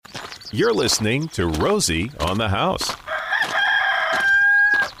You're listening to Rosie on the House.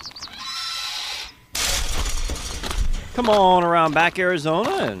 Come on around back, Arizona,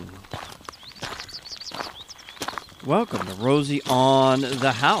 and welcome to Rosie on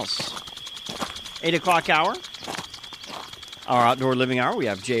the House. 8 o'clock hour, our outdoor living hour. We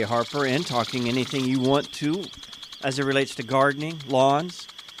have Jay Harper in talking anything you want to as it relates to gardening, lawns,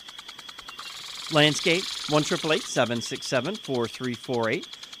 landscape.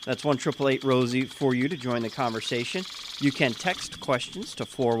 1-888-767-4348. That's 1-888-ROSIE for you to join the conversation. You can text questions to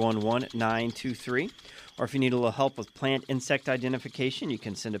 411-923. Or if you need a little help with plant insect identification, you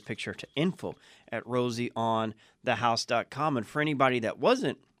can send a picture to info@rosieonthehouse.com. And for anybody that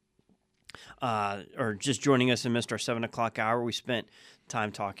wasn't or just joining us and missed our 7 o'clock hour, we spent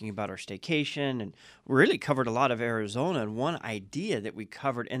time talking about our staycation and we really covered a lot of Arizona. And one idea that we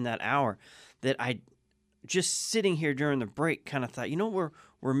covered in that hour that I just sitting here during the break kind of thought,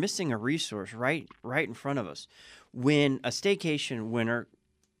 we're missing a resource right in front of us. When a staycation winner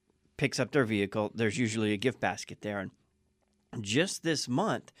picks up their vehicle, there's usually a gift basket there. And just this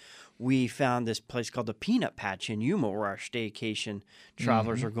month, we found this place called the Peanut Patch in Yuma where our staycation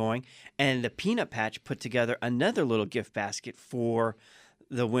travelers are going. And the Peanut Patch put together another little gift basket for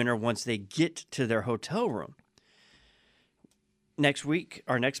the winter once they get to their hotel room. Next week,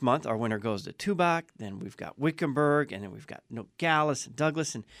 or next month, our winter goes to Tubac. Then we've got Wickenburg, and then we've got Nogales and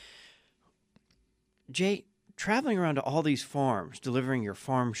Douglas. And Jay, traveling around to all these farms, delivering your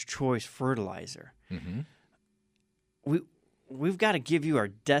farm's choice fertilizer, we've got to give you our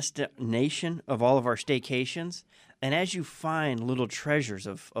destination of all of our staycations. And as you find little treasures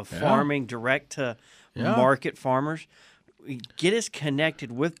of farming direct to market farmers, get us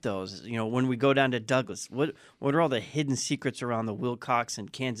connected with those. When we go down to Douglas, what are all the hidden secrets around the Wilcox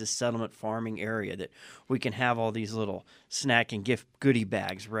and Kansas settlement farming area that we can have all these little snack and gift goodie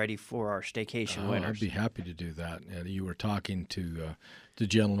bags ready for our staycation winners? I'd be happy to do that. You were talking to the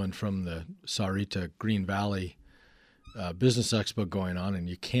gentleman from the Sarita Green Valley Business Expo going on, and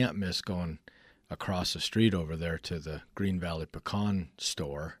you can't miss going across the street over there to the Green Valley Pecan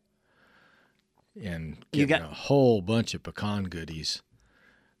store and getting a whole bunch of pecan goodies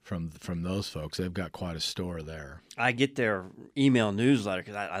from those folks. They've got quite a store there. I get their email newsletter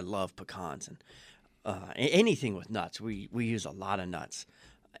because I love pecans and anything with nuts. We use a lot of nuts.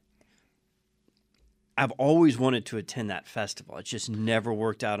 I've always wanted to attend that festival. It just never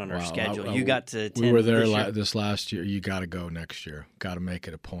worked out on our schedule. You got to attend. We were there this last year. You got to go next year. Got to make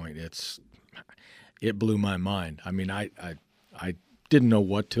it a point. It blew my mind. I mean, I didn't know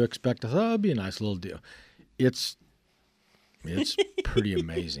what to expect. I thought it'd be a nice little deal. It's pretty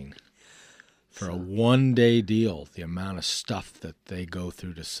amazing. For a one-day deal, the amount of stuff that they go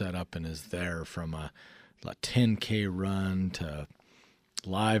through to set up and is there, from a 10K run to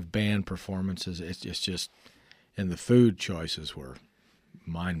live band performances. It's just, and the food choices were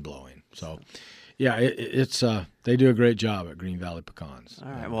mind-blowing. So, yeah, it's they do a great job at Green Valley Pecans. All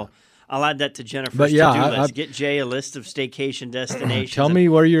right, well, I'll add that to Jennifer's to-do list. Get Jay a list of staycation destinations. Tell me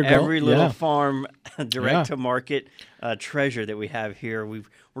where you're going. Every little farm direct-to-market treasure that we have here. We're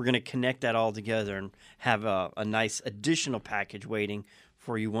going to connect that all together and have a nice additional package waiting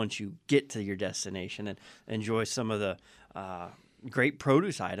for you once you get to your destination and enjoy some of the great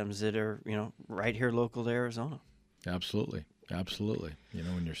produce items that are right here local to Arizona. Absolutely.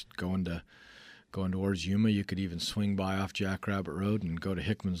 When you're going towards Yuma, you could even swing by off Jackrabbit Road and go to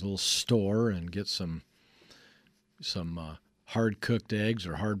Hickman's little store and get some hard-cooked eggs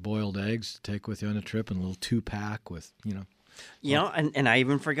or hard-boiled eggs to take with you on a trip, and a little 2-pack with, and I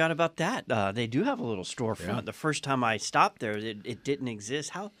even forgot about that. They do have a little storefront. Yeah. The first time I stopped there, it didn't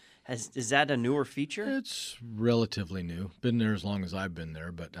exist. Is that a newer feature? It's relatively new. Been there as long as I've been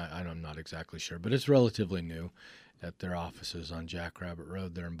there, but I'm not exactly sure. But it's relatively new at their offices on Jackrabbit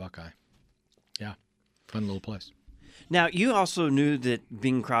Road there in Buckeye. Yeah, fun little place. Now, you also knew that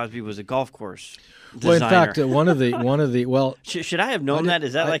Bing Crosby was a golf course designer. Well, in fact, one of the should I have known that?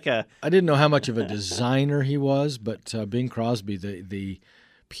 Is that I didn't know how much of a designer he was, but Bing Crosby, the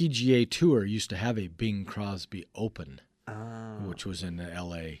PGA Tour used to have a Bing Crosby Open, which was in the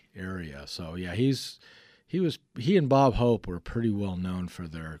L.A. area. So yeah, he and Bob Hope were pretty well known for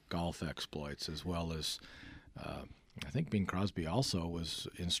their golf exploits, as well as I think Bing Crosby also was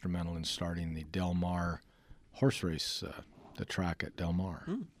instrumental in starting the Del Mar horse race, the track at Del Mar.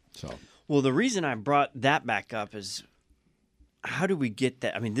 So, well, the reason I brought that back up is, how do we get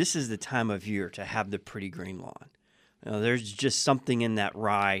that? I mean, this is the time of year to have the pretty green lawn. There's just something in that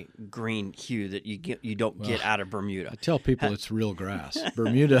rye green hue that you don't get out of Bermuda. I tell people it's real grass.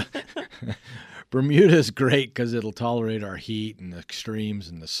 Bermuda is great because it'll tolerate our heat and the extremes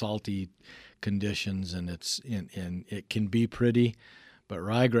and the salty conditions, and it can be pretty. But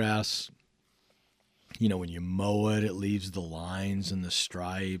ryegrass, when you mow it, it leaves the lines and the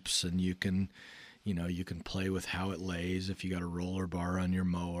stripes, and you can play with how it lays if you got a roller bar on your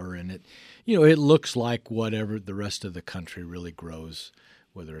mower, and it looks like whatever the rest of the country really grows,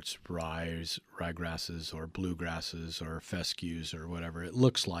 whether it's ryegrasses or bluegrasses or fescues or whatever. It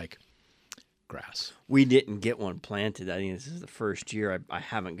looks like grass. We didn't get one planted. I think this is the first year. I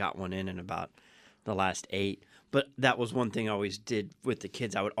haven't got one in about the last 8. But that was one thing I always did with the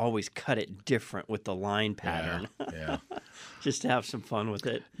kids. I would always cut it different with the line pattern. Yeah. Just to have some fun with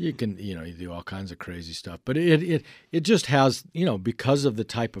it. You can, you do all kinds of crazy stuff. But it just has, because of the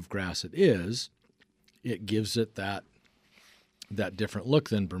type of grass it is, it gives it that different look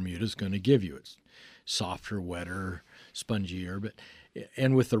than Bermuda's going to give you. It's softer, wetter, spongier.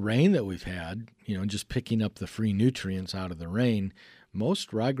 And with the rain that we've had, just picking up the free nutrients out of the rain,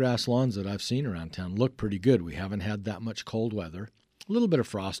 most ryegrass lawns that I've seen around town look pretty good. We haven't had that much cold weather. A little bit of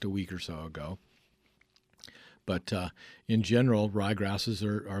frost a week or so ago. But in general, ryegrasses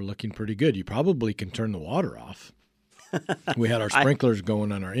are looking pretty good. You probably can turn the water off. We had our sprinklers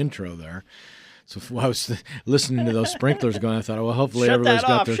going on our intro there. So I was listening to those sprinklers going, I thought, well, hopefully everybody's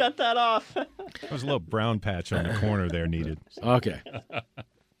got their... Shut that off. There's a little brown patch on the corner there needed. Okay.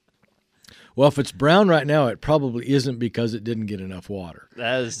 Well, if it's brown right now, it probably isn't because it didn't get enough water.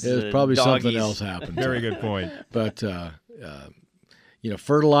 There's probably something else happened. Very good point. But,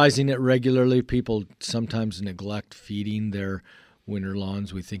 fertilizing it regularly, people sometimes neglect feeding their winter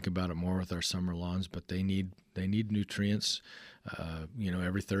lawns. We think about it more with our summer lawns, but they need nutrients,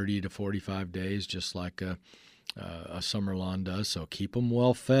 every 30 to 45 days, just like a summer lawn does. So keep them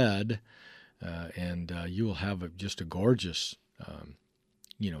well fed, and you will have just a gorgeous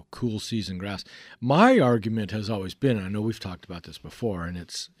cool season grass. My argument has always been, and I know we've talked about this before, and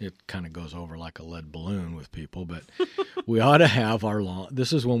it kind of goes over like a lead balloon with people, but we ought to have our lawn.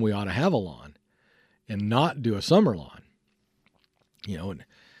 This is when we ought to have a lawn and not do a summer lawn.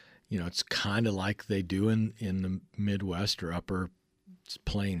 It's kind of like they do in the Midwest or upper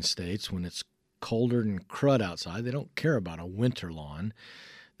plain states when it's colder than crud outside. They don't care about a winter lawn.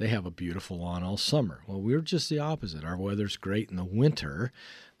 They have a beautiful lawn all summer. Well, we're just the opposite. Our weather's great in the winter.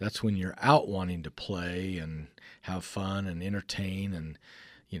 That's when you're out wanting to play and have fun and entertain and,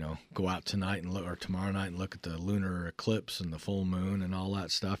 go out tonight and or tomorrow night and look at the lunar eclipse and the full moon and all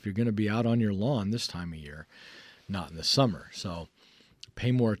that stuff. You're going to be out on your lawn this time of year, not in the summer. So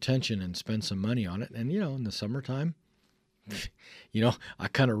pay more attention and spend some money on it. And, in the summertime, I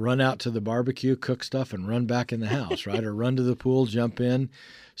kind of run out to the barbecue, cook stuff, and run back in the house, right? Or run to the pool, jump in,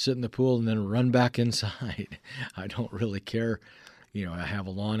 sit in the pool, and then run back inside. I don't really care. I have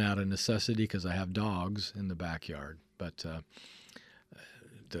a lawn out of necessity because I have dogs in the backyard. But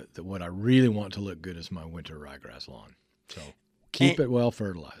what I really want to look good is my winter ryegrass lawn. So keep it well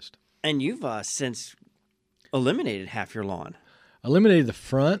fertilized. And you've since eliminated half your lawn. Eliminated the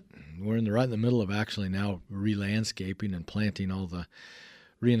front. We're right in the middle of actually now re-landscaping and planting all the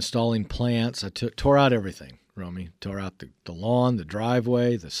reinstalling plants. I tore out everything, Romy. Tore out the lawn, the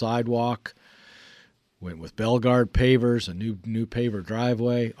driveway, the sidewalk. Went with Belgard pavers, a new paver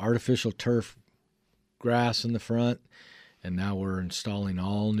driveway, artificial turf grass in the front, and now we're installing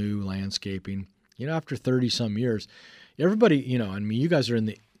all new landscaping. After 30-some years, everybody, you guys are in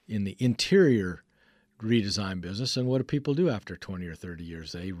the interior redesign business, and what do people do after 20 or 30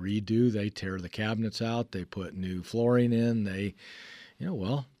 years? They redo, they tear the cabinets out, they put new flooring in,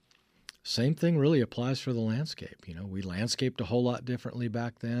 same thing really applies for the landscape. We landscaped a whole lot differently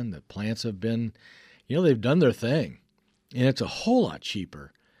back then. The plants have been, they've done their thing, and it's a whole lot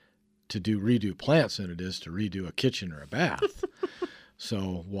cheaper to redo plants than it is to redo a kitchen or a bath.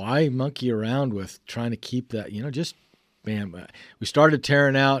 So why monkey around with trying to keep that, man, we started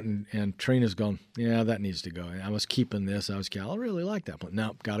tearing out, and Trina's going, yeah, that needs to go. And I was keeping this. I really like that plant.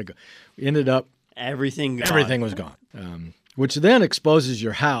 No, got to go. We ended up, everything was gone, which then exposes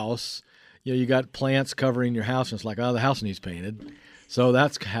your house. You got plants covering your house, and it's like, oh, the house needs painted. So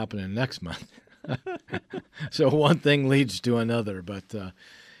that's happening next month. So one thing leads to another. But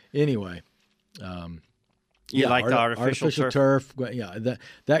anyway. You like the artificial turf? Yeah,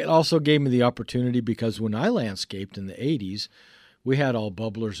 that also gave me the opportunity because when I landscaped in the 80s, we had all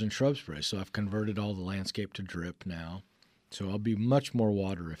bubblers and shrub sprays. So I've converted all the landscape to drip now. So I'll be much more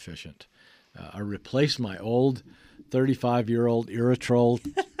water efficient. I replaced my old 35-year-old Irritrol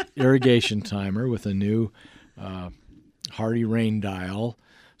irrigation timer with a new Hardy rain dial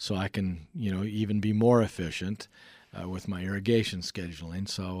so I can, even be more efficient with my irrigation scheduling.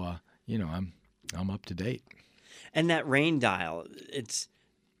 So, I'm up to date. And that rain dial, it's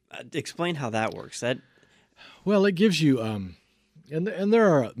explain how that works. Well, it gives you, and there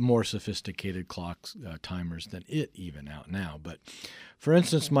are more sophisticated clocks, timers than it even out now. But for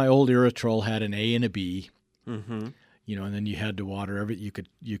instance, my old Irritrol had an A and a B, and then you had to water you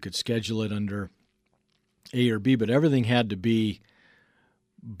could schedule it under A or B, but everything had to be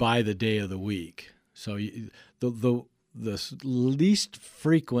by the day of the week. So the least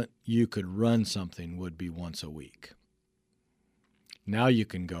frequent you could run something would be once a week. Now you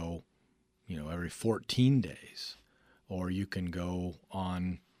can go, every 14 days, or you can go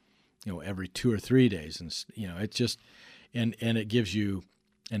on, every 2 or 3 days, and it's just, and it gives you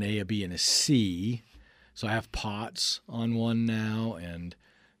an A, a B, and a C. So I have pots on one now, and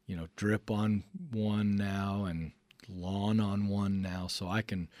drip on one now, and lawn on one now. So I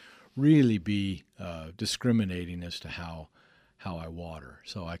can really be discriminating as to how I water.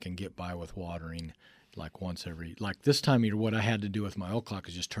 So I can get by with watering like once every, like this time of year. What I had to do with my oak clock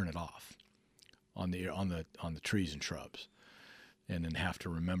is just turn it off on the trees and shrubs, and then have to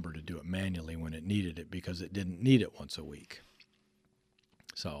remember to do it manually when it needed it, because it didn't need it once a week.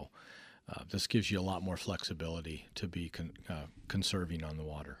 So this gives you a lot more flexibility to be conserving on the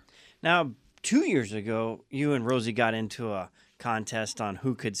water. Now, 2 years ago, you and Rosie got into a contest on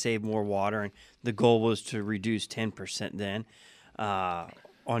who could save more water, and the goal was to reduce 10% then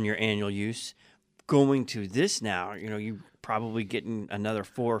on your annual use. Going to this now, you probably getting another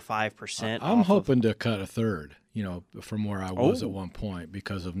 4 or 5%. I'm hoping to cut a third, from where I was at one point,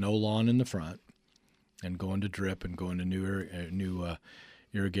 because of no lawn in the front, and going to drip and going to new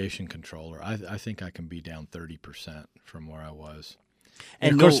irrigation controller. I think I can be down 30% from where I was.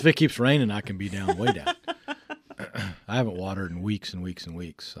 And of course, if it keeps raining, I can be down way down. I haven't watered in weeks and weeks and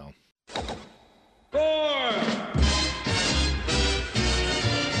weeks. So. 4.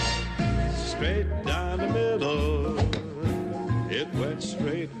 Straight down the middle. It went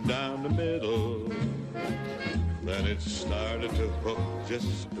straight down the middle. Then it started to hook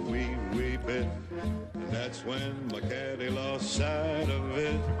just a wee bit. And that's when my caddy lost sight of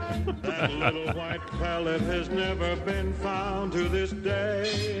it. That little white pellet has never been found to this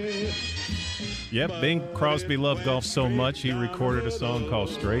day. Yep, Bing Crosby loved golf so much he recorded a song called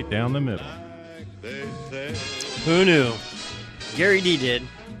Straight Down the Middle. Who knew? Gary D did.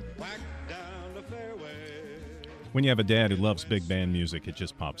 When you have a dad who loves big band music, it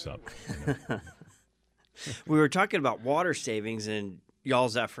just pops up. We were talking about water savings and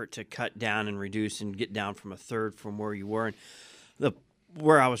y'all's effort to cut down and reduce and get down from a third from where you were. And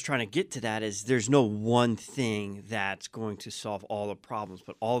where I was trying to get to that is there's no one thing that's going to solve all the problems,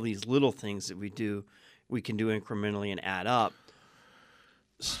 but all these little things that we can do incrementally and add up,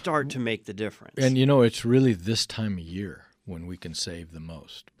 start to make the difference. And it's really this time of year when we can save the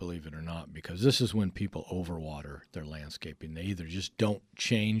most, believe it or not, because this is when people overwater their landscaping. They either just don't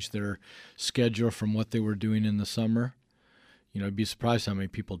change their schedule from what they were doing in the summer. You'd be surprised how many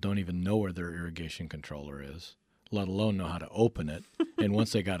people don't even know where their irrigation controller is, let alone know how to open it. And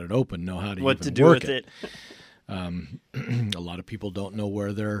once they got it open, know how to what even to do work with it. A lot of people don't know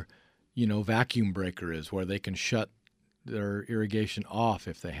where their, vacuum breaker is, where they can shut their irrigation off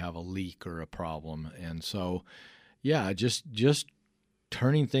if they have a leak or a problem. And so, yeah, just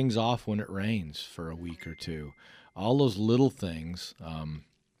turning things off when it rains for a week or two. All those little things,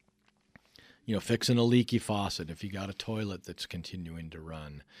 fixing a leaky faucet if you got a toilet that's continuing to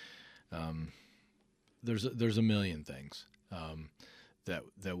run. There's a million things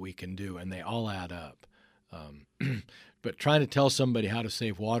that we can do, and they all add up. But trying to tell somebody how to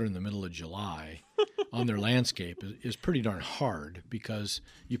save water in the middle of July on their landscape is pretty darn hard, because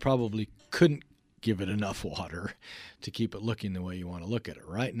you probably couldn't give it enough water to keep it looking the way you want to look at it.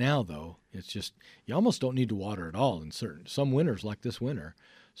 Right now, though, it's just you almost don't need to water at all in some winters, like this winter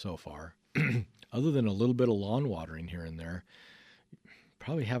so far. Other than a little bit of lawn watering here and there,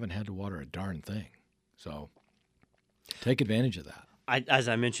 probably haven't had to water a darn thing. So take advantage of that. As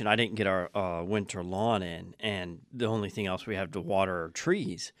I mentioned, I didn't get our winter lawn in, and the only thing else we have to water are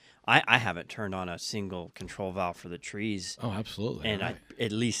trees. I haven't turned on a single control valve for the trees. Oh, absolutely. In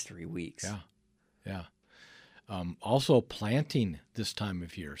at least 3 weeks. Yeah. Also planting this time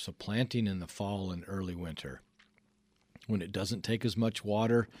of year. So planting in the fall and early winter, when it doesn't take as much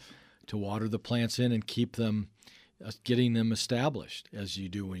water to water the plants in and keep them, getting them established as you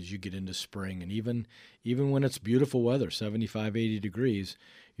do as you get into spring. And even when it's beautiful weather, 75, 80 degrees,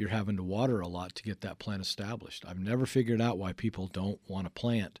 you're having to water a lot to get that plant established. I've never figured out why people don't want to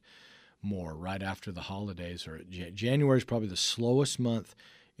plant more right after the holidays. Or January is probably the slowest month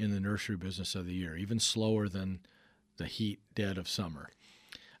in the nursery business of the year, even slower than the heat dead of summer.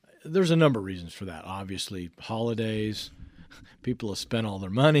 there's a number of reasons for that. Obviously, holidays, people have spent all their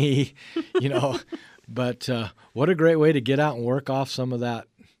money, But what a great way to get out and work off some of that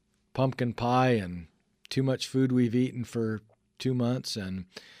pumpkin pie and too much food we've eaten for 2 months. And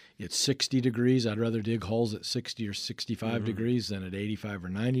it's 60 degrees. I'd rather dig holes at 60 or 65 degrees than at 85 or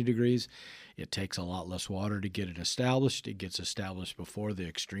 90 degrees. It takes a lot less water to get it established. It gets established before the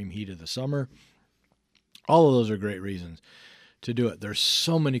extreme heat of the summer. All of those are great reasons to do it. There's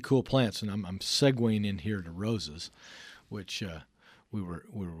so many cool plants, and I'm segueing in here to roses, which we were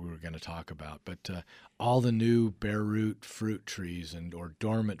going to talk about. But all the new bare root fruit trees or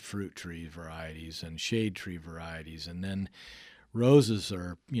dormant fruit tree varieties and shade tree varieties, and then roses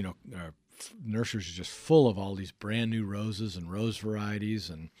are nurseries are just full of all these brand new roses and rose varieties,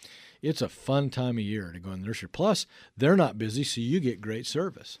 and it's a fun time of year to go in the nursery. Plus, they're not busy, so you get great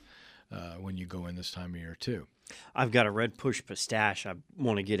service when you go in this time of year too. I've got a red push pistache I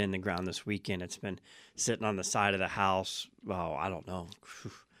want to get in the ground this weekend. It's been sitting on the side of the house. Oh, I don't know.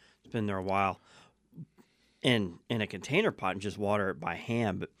 It's been there a while. In a container pot and just water it by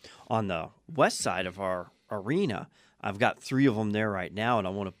hand. But on the west side of our arena, I've got 3 of them there right now, and I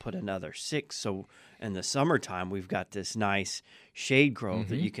want to put another 6. So in the summertime, we've got this nice shade growth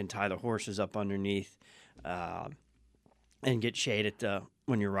that you can tie the horses up underneath and get shade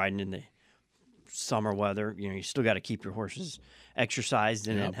when you're riding in the summer weather. You still got to keep your horses exercised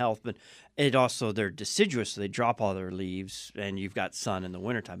and in health, but they're deciduous, so they drop all their leaves, and you've got sun in the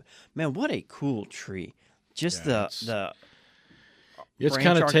wintertime. Man, what a cool tree. Just the it's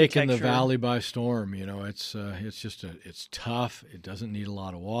kind of taken the valley by storm. It's it's tough. It doesn't need a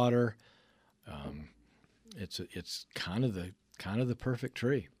lot of water. It's kind of the perfect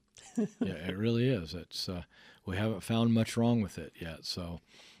tree. Yeah, it really is. It's we haven't found much wrong with it yet. So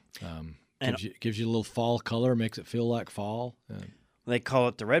gives you a little fall color, makes it feel like fall. They call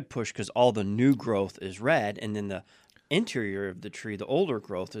it the red push because all the new growth is red, and then the interior of the tree, the older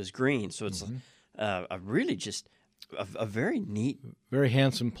growth, is green. So it's a really just a very neat, very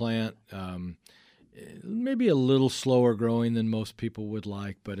handsome plant. Maybe a little slower growing than most people would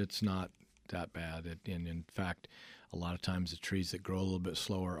like, but it's not that bad. And in fact, a lot of times the trees that grow a little bit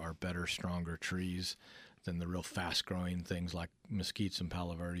slower are better, stronger trees than the real fast-growing things like mesquites and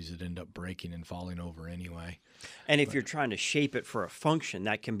palo verdes that end up breaking and falling over anyway. And if you're trying to shape it for a function,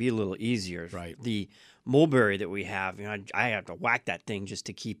 that can be a little easier. Right. The mulberry that we have, I have to whack that thing just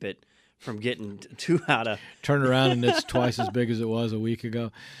to keep it from getting too out of... Turn around and it's twice as big as it was a week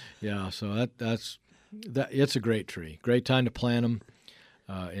ago. Yeah, so that's it's a great tree. Great time to plant them.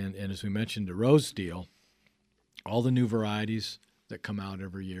 And as we mentioned, the rose deal, all the new varieties that come out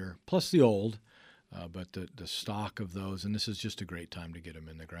every year, plus the old... but the stock of those, and this is just a great time to get them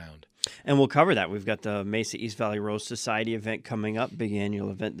in the ground. And we'll cover that. We've got the Mesa East Valley Rose Society event coming up, big annual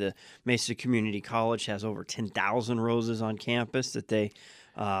event. The Mesa Community College has over 10,000 roses on campus that the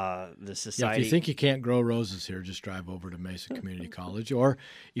society... Yeah, if you think you can't grow roses here, just drive over to Mesa Community College. Or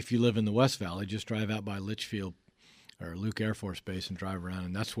if you live in the West Valley, just drive out by Litchfield or Luke Air Force Base and drive around,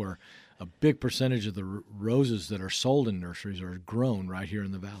 and that's where a big percentage of the roses that are sold in nurseries are grown right here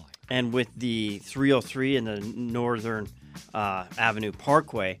in the valley. And with the 303 and the Northern Avenue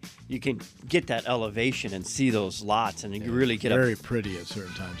Parkway, you can get that elevation and see those lots, and you really get very pretty at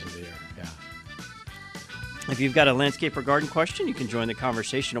certain times of the year. Yeah. If you've got a landscape or garden question, you can join the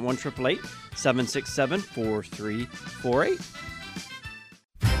conversation at 1-888-767-4348.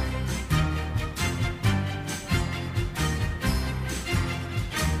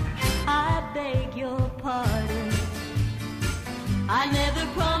 I never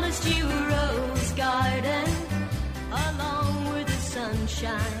promised you a rose garden along with the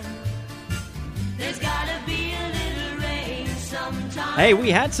sunshine. There's gotta be a little rain sometime. Hey, we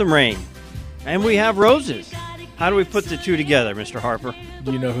had some rain, and we have roses. How do we put the two together, Mr. Harper?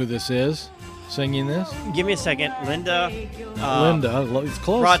 Do you know who this is singing this? Give me a second. Linda. Linda. It's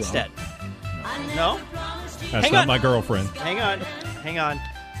close. Broadstedt. No? That's not my girlfriend. Hang on.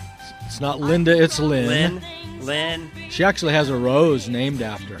 It's not Linda, it's Lynn. Lynn. She actually has a rose named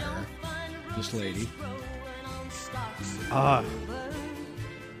after her, this lady. All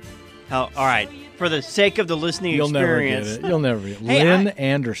right. For the sake of the listening experience. Never get it. You'll never get it. Hey, Lynn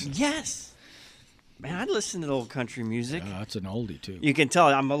Anderson. Yes. Man, I listen to the old country music. That's an oldie, too. You can tell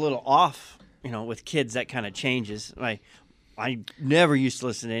I'm a little off, with kids, that kind of changes. I never used to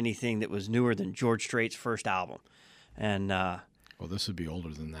listen to anything that was newer than George Strait's first album. And well, this would be older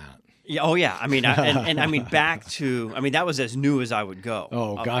than that. Yeah, oh yeah. I mean, back to. That was as new as I would go.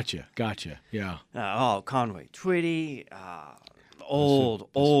 Oh, gotcha. Yeah. Conway Twitty,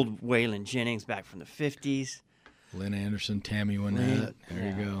 old Waylon Jennings back from the 50s. Lynn Anderson, Tammy Wynette.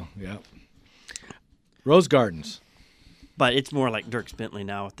 There you go. Yep. Rose Gardens. But it's more like Dierks Bentley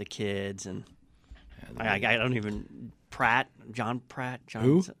now with the kids, and I don't even John Pratt.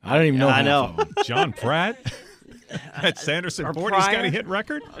 Who? I don't even know. I know. half of them. John Pratt at Sanderson Or Ford. He's got a Pryor? hit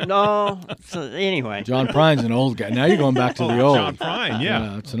record. No. So anyway, John Prine's an old guy. Now you're going back to the old. John Prine,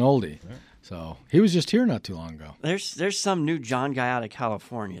 yeah. It's an oldie. So he was just here not too long ago. there's some new John guy out of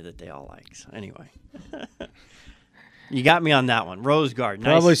California that they all like. So anyway, you got me on that one. Rose Garden.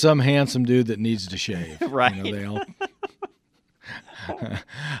 Nice. Probably some handsome dude that needs to shave. Right. You know,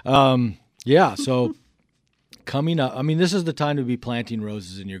 they all. Yeah. So coming up, I mean, this is the time to be planting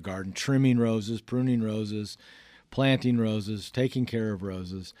roses in your garden, trimming roses, pruning roses, planting roses, taking care of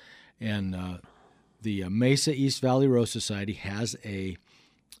roses, and the Mesa East Valley Rose Society has a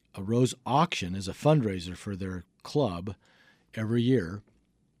rose auction as a fundraiser for their club every year.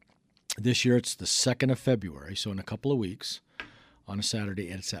 This year it's the 2nd of February, so in a couple of weeks on a Saturday,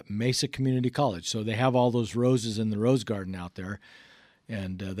 and it's at Mesa Community College. So they have all those roses in the rose garden out there,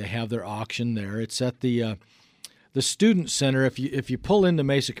 and they have their auction there. It's at the student center. If you pull into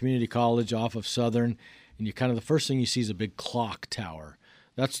Mesa Community College off of Southern, and you kind of the first thing you see is a big clock tower.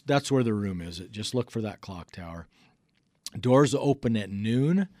 That's where the room is. Just look for that clock tower. Doors open at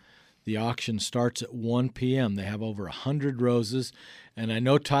noon. The auction starts at 1 p.m. They have over 100 roses. And I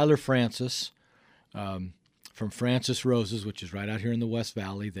know Tyler Francis from Francis Roses, which is right out here in the West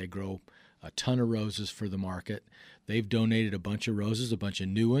Valley. They grow a ton of roses for the market. They've donated a bunch of roses, a bunch of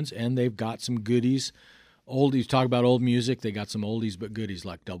new ones, and they've got some goodies. Oldies, talk about old music. They got some oldies but goodies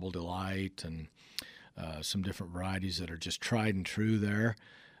like Double Delight and some different varieties that are just tried and true there.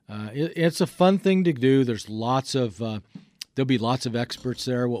 It's a fun thing to do. There's lots of there'll be lots of experts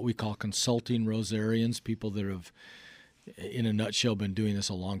there, what we call consulting rosarians, people that have, in a nutshell, been doing this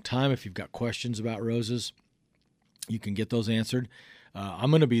a long time. If you've got questions about roses, you can get those answered.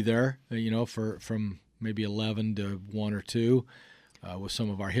 I'm going to be there, from maybe 11 to 1 or 2 with some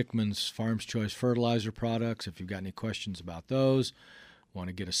of our Hickman's Farms Choice fertilizer products. If you've got any questions about those, want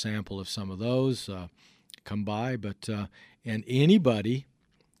to get a sample of some of those, come by. But and anybody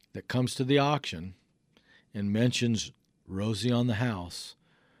that comes to the auction and mentions Rosie on the House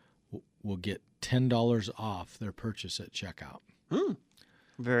will get $10 off their purchase at checkout.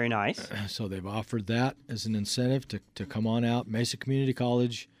 Very nice. So they've offered that as an incentive to come on out. Mesa Community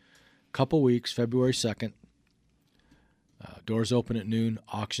College, couple weeks, February 2nd. Doors open at noon,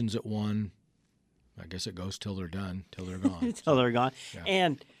 auctions at 1. I guess it goes till they're done, till they're gone. Till they're gone. Yeah.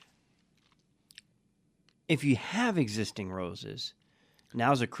 And if you have existing roses,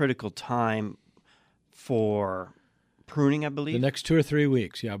 now's a critical time for pruning, I believe. The next 2 or 3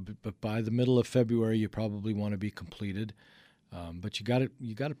 weeks, yeah. But by the middle of February, you probably want to be completed. But you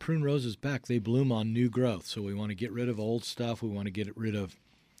got to prune roses back. They bloom on new growth, so we want to get rid of old stuff. We want to get rid of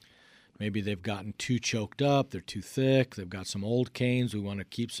maybe they've gotten too choked up, they're too thick, they've got some old canes. We want to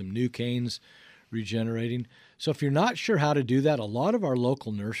keep some new canes regenerating. So if you're not sure how to do that, a lot of our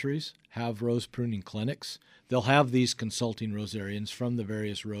local nurseries have rose pruning clinics. They'll have these consulting rosarians from the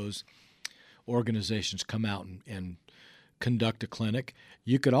various rose organizations come out and conduct a clinic.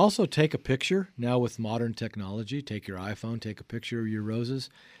 You could also take a picture now with modern technology. Take your iPhone, take a picture of your roses,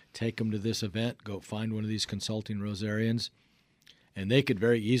 take them to this event, go find one of these consulting rosarians, and they could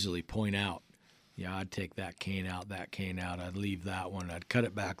very easily point out, yeah, I'd take that cane out, I'd leave that one, I'd cut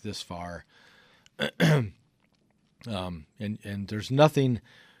it back this far. And there's nothing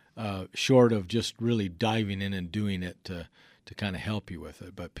short of just really diving in and doing it to kind of help you with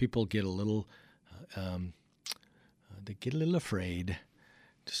it. But people get a little they get a little afraid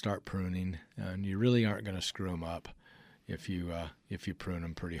to start pruning, and you really aren't going to screw them up if you prune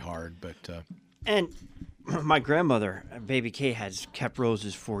them pretty hard. But And my grandmother, Baby Kay, has kept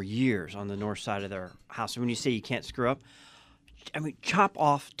roses for years on the north side of their house. And when you say you can't screw up, I mean, chop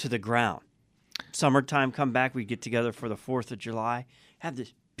off to the ground. Summertime, come back, we get together for the 4th of July, have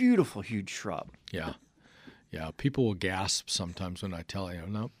this beautiful, huge shrub. yeah, people will gasp sometimes when I tell you,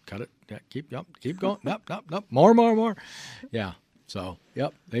 no, cut it, yeah, keep going, nope, more. Yeah, so,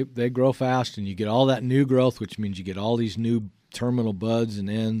 yep, they grow fast, and you get all that new growth, which means you get all these new terminal buds and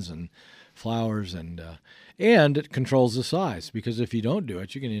ends and flowers, and it controls the size, because if you don't do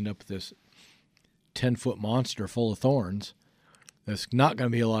it, you're going to end up with this 10-foot monster full of thorns that's not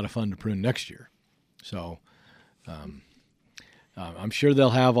going to be a lot of fun to prune next year. So I'm sure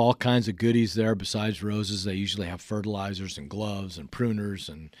they'll have all kinds of goodies there besides roses. They usually have fertilizers and gloves and pruners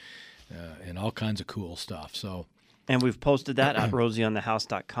and all kinds of cool stuff. So, And we've posted that at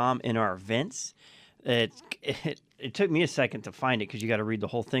rosieonthehouse.com in our events. It took me a second to find it because you got to read the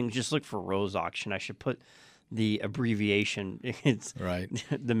whole thing. Just look for Rose Auction. I should put the abbreviation. It's Right.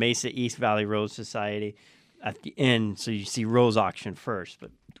 the Mesa East Valley Rose Society at the end, so you see rose auction first.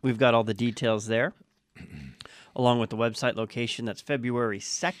 But we've got all the details there, along with the website location. That's February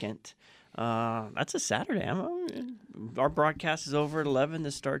 2nd. That's a Saturday. Our broadcast is over at 11.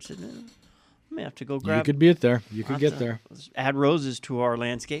 This starts at noon. I may have to go grab. You could be there. You could get there. Let's add roses to our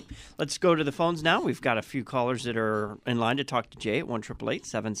landscape. Let's go to the phones now. We've got a few callers that are in line to talk to Jay at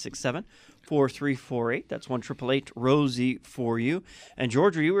 1-888-767-4348. That's 1-888-ROSIE for you. And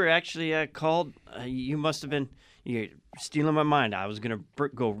Georgia, you were actually called. You must have been stealing my mind. I was going to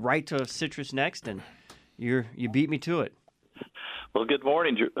go right to citrus next, and you beat me to it. Well, good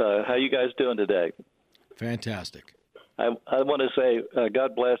morning. How you guys doing today? Fantastic. I want to say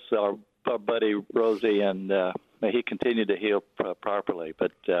God bless our buddy Rosie, and may he continue to heal properly.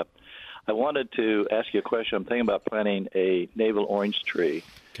 But I wanted to ask you a question. I'm thinking about planting a navel orange tree.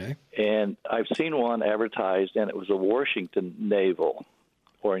 Okay. And I've seen one advertised, and it was a Washington navel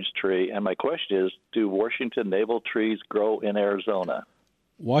orange tree. And my question is, do Washington navel trees grow in Arizona?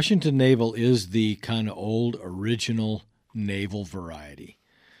 Washington navel is the kind of old original navel variety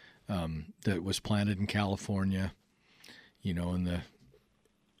that was planted in California, in the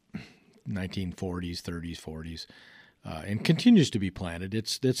 1940s, 30s, 40s, and continues to be planted.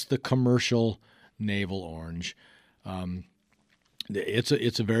 It's the commercial navel orange.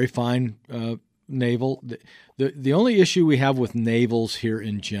 It's a very fine navel. The only issue we have with navels here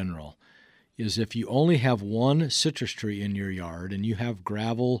in general is if you only have one citrus tree in your yard and you have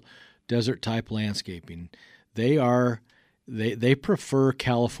gravel, desert type landscaping, they prefer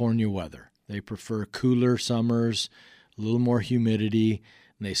California weather. They prefer cooler summers, a little more humidity,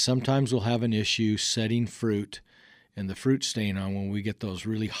 and they sometimes will have an issue setting fruit and the fruit staying on when we get those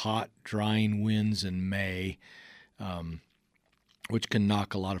really hot, drying winds in May, which can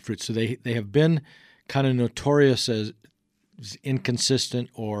knock a lot of fruit. So they have been kind of notorious as inconsistent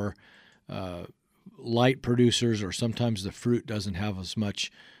or light producers, or sometimes the fruit doesn't have as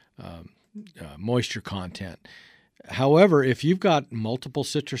much moisture content. However, if you've got multiple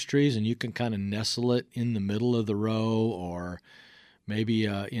citrus trees and you can kind of nestle it in the middle of the row, or maybe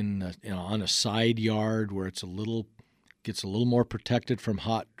on a side yard where gets a little more protected from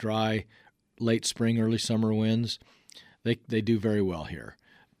hot, dry, late spring, early summer winds, they do very well here.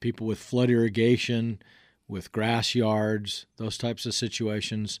 People with flood irrigation, with grass yards, those types of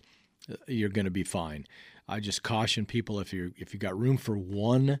situations, you're going to be fine. I just caution people, if you've got room for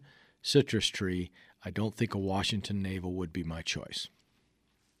one citrus tree, I don't think a Washington navel would be my choice.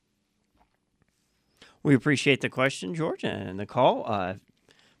 We appreciate the question, George, and the call.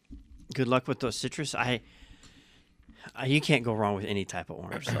 Good luck with those citrus. You can't go wrong with any type of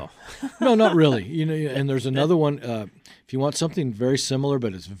orange, though. No, not really. And there's another one. If you want something very similar,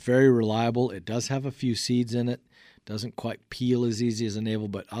 but it's very reliable, it does have a few seeds in it. Doesn't quite peel as easy as a navel,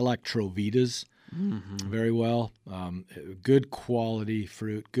 but I like Trovitas very well. Good quality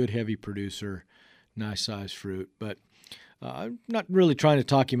fruit, good heavy producer, nice size fruit. But I'm not really trying to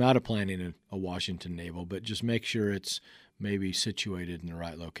talk him out of planting a Washington navel, but just make sure it's maybe situated in the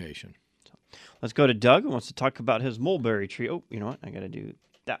right location. Let's go to Doug, who wants to talk about his mulberry tree. Oh, you know what? I got to do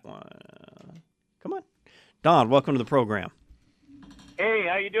that one. Come on. Don, welcome to the program. Hey,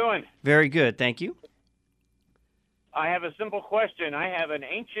 how you doing? Very good, thank you. I have a simple question. I have an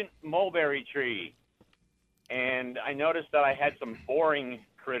ancient mulberry tree, and I noticed that I had some boring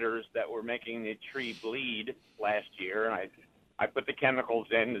critters that were making the tree bleed last year, and I put the chemicals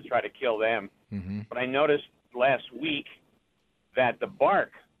in to try to kill them. Mm-hmm. But I noticed last week that the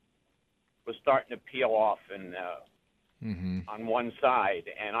bark was starting to peel off and on one side,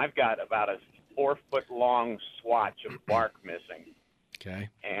 and I've got about a 4-foot-long swatch of bark missing. Okay.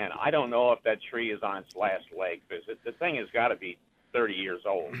 And I don't know if that tree is on its last leg, because the thing has got to be 30 years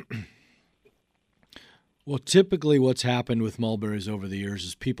old. Well, typically what's happened with mulberries over the years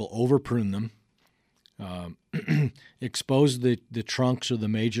is people over-prune them, expose the trunks or the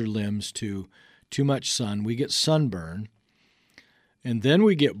major limbs to too much sun. We get sunburn, and then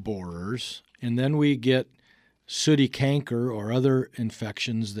we get borers, and then we get sooty canker or other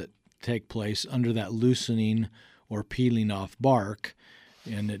infections that take place under that loosening or peeling off bark,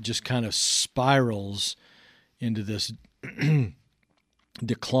 and it just kind of spirals into this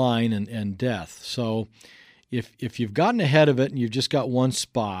decline and death. So if you've gotten ahead of it and you've just got one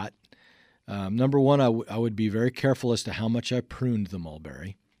spot, number one, I would be very careful as to how much I pruned the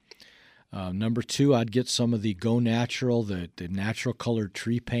mulberry. Number two, I'd get some of the Go Natural, the natural colored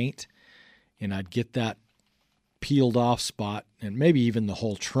tree paint, and I'd get that peeled off spot and maybe even the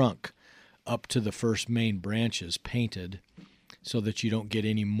whole trunk up to the first main branches painted so that you don't get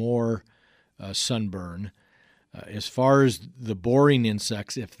any more sunburn. As far as the boring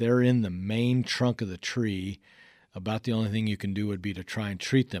insects, if they're in the main trunk of the tree, about the only thing you can do would be to try and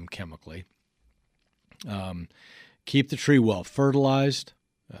treat them chemically. Keep the tree well fertilized,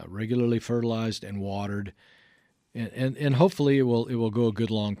 regularly fertilized and watered, and hopefully it will go a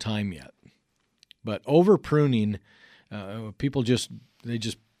good long time yet. But over pruning, people just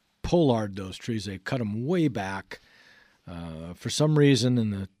pollard those trees. They cut them way back. For some reason, in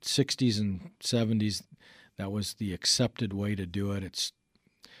the 60s and 70s, that was the accepted way to do it. It's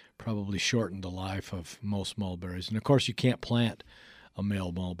probably shortened the life of most mulberries. And, of course, you can't plant a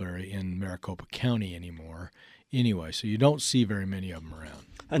male mulberry in Maricopa County anymore anyway, so you don't see very many of them around.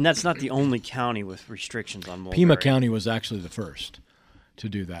 And that's not the only county with restrictions on mulberry. Pima County was actually the first to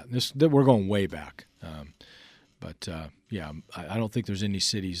do that. We're going way back. I don't think there's any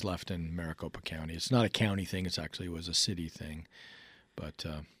cities left in Maricopa County. It's not a county thing. It actually was a city thing. But,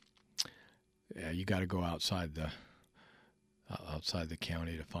 you got to go outside the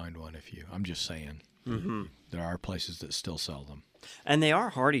county to find one. I'm just saying, there are places that still sell them. And they are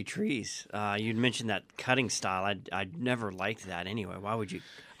hardy trees. You'd mentioned that cutting style. I'd never liked that anyway. Why would you?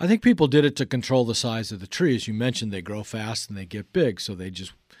 I think people did it to control the size of the tree. As you mentioned, they grow fast and they get big. So they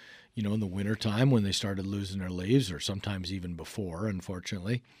just, in the wintertime when they started losing their leaves, or sometimes even before,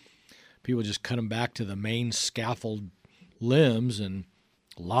 unfortunately, people just cut them back to the main scaffold limbs and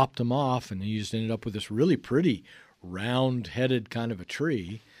lopped them off. And you just ended up with this really pretty round-headed kind of a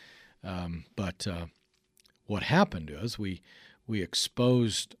tree. But what happened is we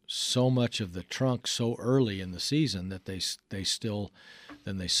exposed so much of the trunk so early in the season that they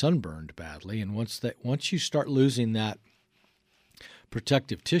sunburned badly. And once you start losing that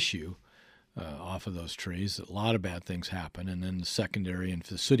protective tissue off of those trees, a lot of bad things happen. And then the secondary and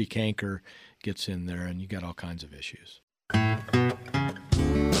the sooty canker gets in there, and you got all kinds of issues.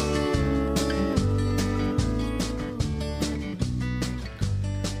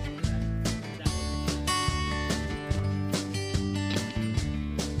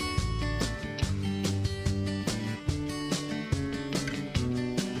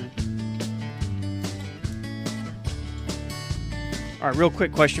 All right, real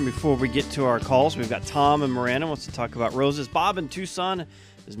quick question before we get to our calls. We've got Tom and Miranda wants to talk about roses. Bob in Tucson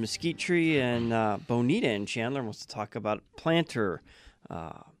is mesquite tree, and Bonita in Chandler wants to talk about planter.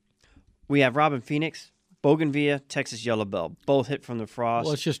 We have Robin Phoenix, bougainvillea, Texas yellow bell, both hit from the frost.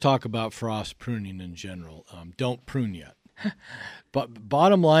 Well, let's just talk about frost pruning in general. Don't prune yet. But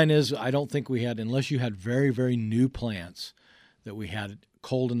bottom line is, I don't think we had, unless you had very, very new plants, that we had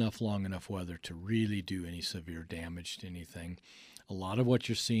cold enough, long enough weather to really do any severe damage to anything. A lot of what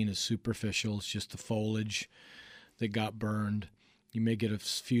you're seeing is superficial. It's just the foliage that got burned. You may get a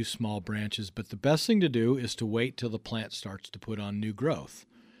few small branches, but the best thing to do is to wait till the plant starts to put on new growth.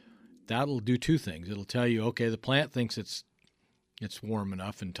 That'll do two things. It'll tell you, okay, the plant thinks it's warm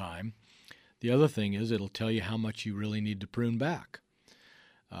enough in time. The other thing is it'll tell you how much you really need to prune back.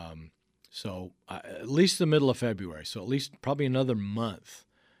 So at least the middle of February, so at least probably another month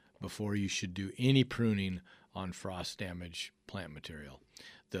before you should do any pruning on frost damaged plant material.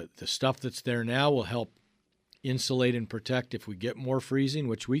 The stuff that's there now will help insulate and protect if we get more freezing,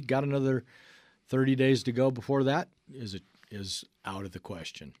 which we got another 30 days to go before that is out of the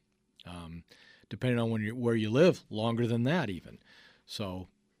question. Depending on where you live, longer than that even. So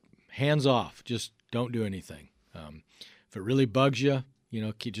hands off, just don't do anything. If it really bugs you,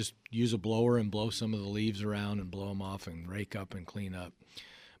 just use a blower and blow some of the leaves around and blow them off and rake up and clean up.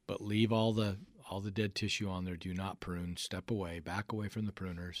 But leave all the dead tissue on there. Do not prune. Step away. Back away from the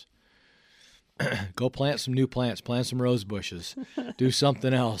pruners. Go plant some new plants. Plant some rose bushes. Do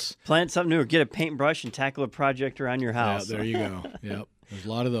something else. Plant something new, or get a paintbrush and tackle a project around your house. Yeah, there you go. Yep, there's a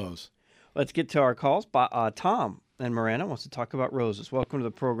lot of those. Let's get to our calls. Tom and Miranda wants to talk about roses. Welcome to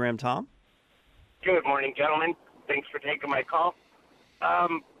the program, Tom. Good morning, gentlemen. Thanks for taking my call.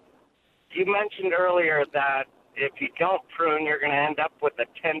 You mentioned earlier that if you don't prune, you're going to end up with a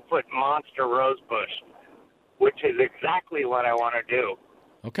 10-foot monster rose bush, which is exactly what I want to do.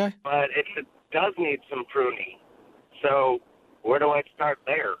 Okay. But it does need some pruning. So where do I start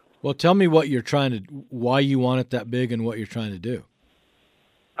there? Well, tell me why you want it that big and what you're trying to do.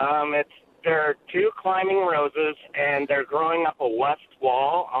 There are two climbing roses, and they're growing up a west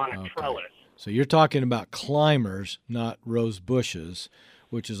wall on a trellis. So you're talking about climbers, not rose bushes,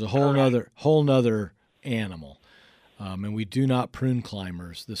 which is a whole nother animal. And we do not prune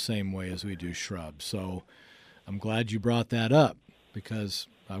climbers the same way as we do shrubs. So I'm glad you brought that up, because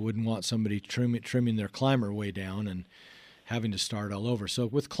I wouldn't want somebody trimming their climber way down and having to start all over. So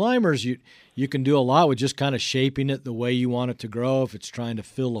with climbers, you can do a lot with just kind of shaping it the way you want it to grow. If it's trying to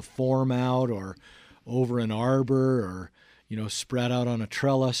fill a form out or over an arbor or, spread out on a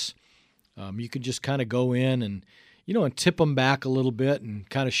trellis. You could just kind of go in and, and tip them back a little bit and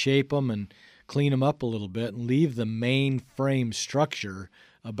kind of shape them and clean them up a little bit and leave the main frame structure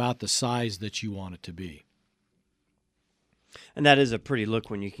about the size that you want it to be. And that is a pretty look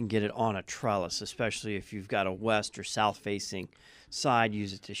when you can get it on a trellis, especially if you've got a west or south-facing side.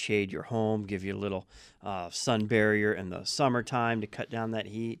 Use it to shade your home, give you a little sun barrier in the summertime to cut down that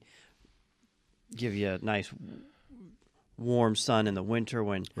heat, give you a nice warm sun in the winter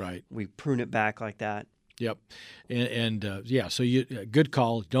when we prune it back like that. Yep. So good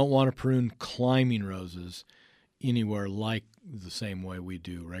call. Don't want to prune climbing roses anywhere like the same way we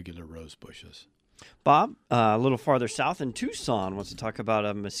do regular rose bushes. Bob, a little farther south in Tucson, wants to talk about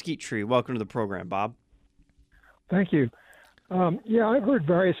a mesquite tree. Welcome to the program, Bob. Thank you. I've heard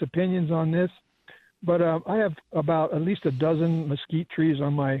various opinions on this, but I have about at least a dozen mesquite trees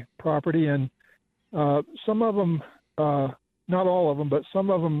on my property, and some of them, not all of them, but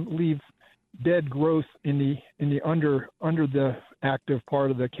some of them leave dead growth in the under the active part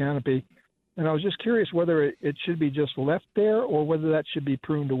of the canopy. And I was just curious whether it should be just left there or whether that should be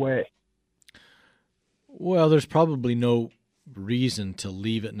pruned away. Well, there's probably no reason to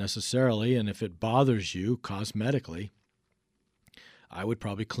leave it necessarily, and if it bothers you cosmetically, I would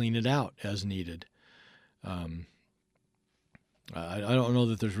probably clean it out as needed. I don't know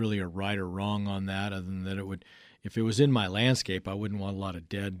that there's really a right or wrong on that, other than that it would, if it was in my landscape, I wouldn't want a lot of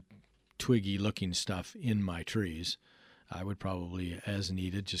dead, twiggy-looking stuff in my trees. I would probably, as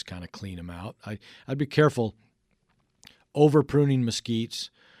needed, just kind of clean them out. I'd be careful over pruning mesquites.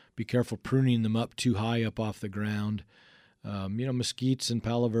 Be careful pruning them up too high up off the ground. Mesquites and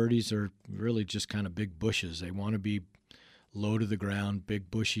Palo Verdes are really just kind of big bushes. They want to be low to the ground,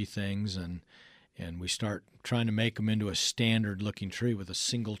 big bushy things, and we start trying to make them into a standard-looking tree with a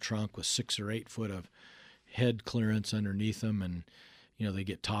single trunk with 6 or 8 foot of head clearance underneath them, and they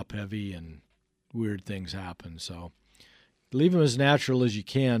get top-heavy and weird things happen. So leave them as natural as you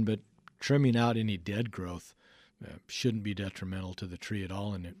can, but trimming out any dead growth shouldn't be detrimental to the tree at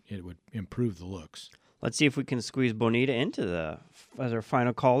all, and it would improve the looks. Let's see if we can squeeze Bonita into as our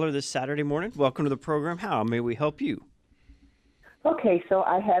final caller this Saturday morning. Welcome to the program. How may we help you? Okay, so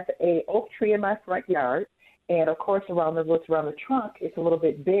I have a oak tree in my front yard, and of course around the trunk, it's a little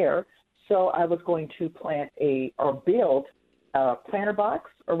bit bare. So I was going to build a planter box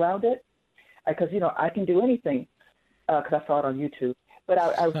around it, because I can do anything, because I saw it on YouTube. But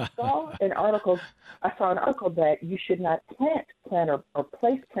I saw an article. I saw an article that you should not place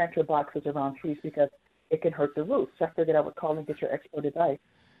planter boxes around trees because it can hurt the roots. So I figured I would call and get your expert advice.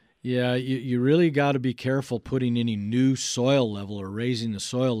 Yeah, you really got to be careful putting any new soil level or raising the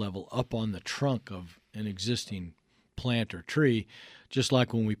soil level up on the trunk of an existing plant or tree. Just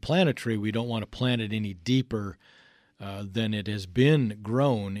like when we plant a tree, we don't want to plant it any deeper than it has been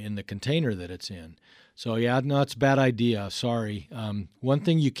grown in the container that it's in. So, it's a bad idea. Sorry. One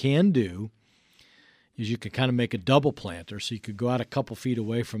thing you can do is you can kind of make a double planter. So you could go out a couple feet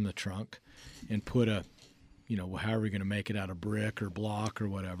away from the trunk and put however you're going to make it out of brick or block or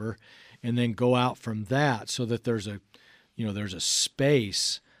whatever, and then go out from that so that there's a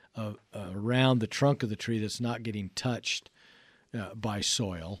space around the trunk of the tree that's not getting touched by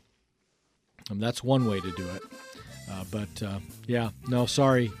soil. That's one way to do it.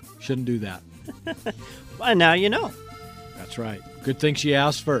 Sorry, shouldn't do that. Well, now you know. That's right. Good thing she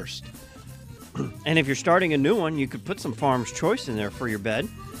asked first. And if you're starting a new one, you could put some Farmer's Choice in there for your bed.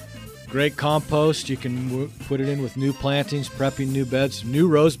 Great compost. You can put it in with new plantings, prepping new beds, new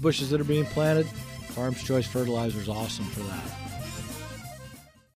rose bushes that are being planted. Farmer's Choice fertilizer is awesome for that.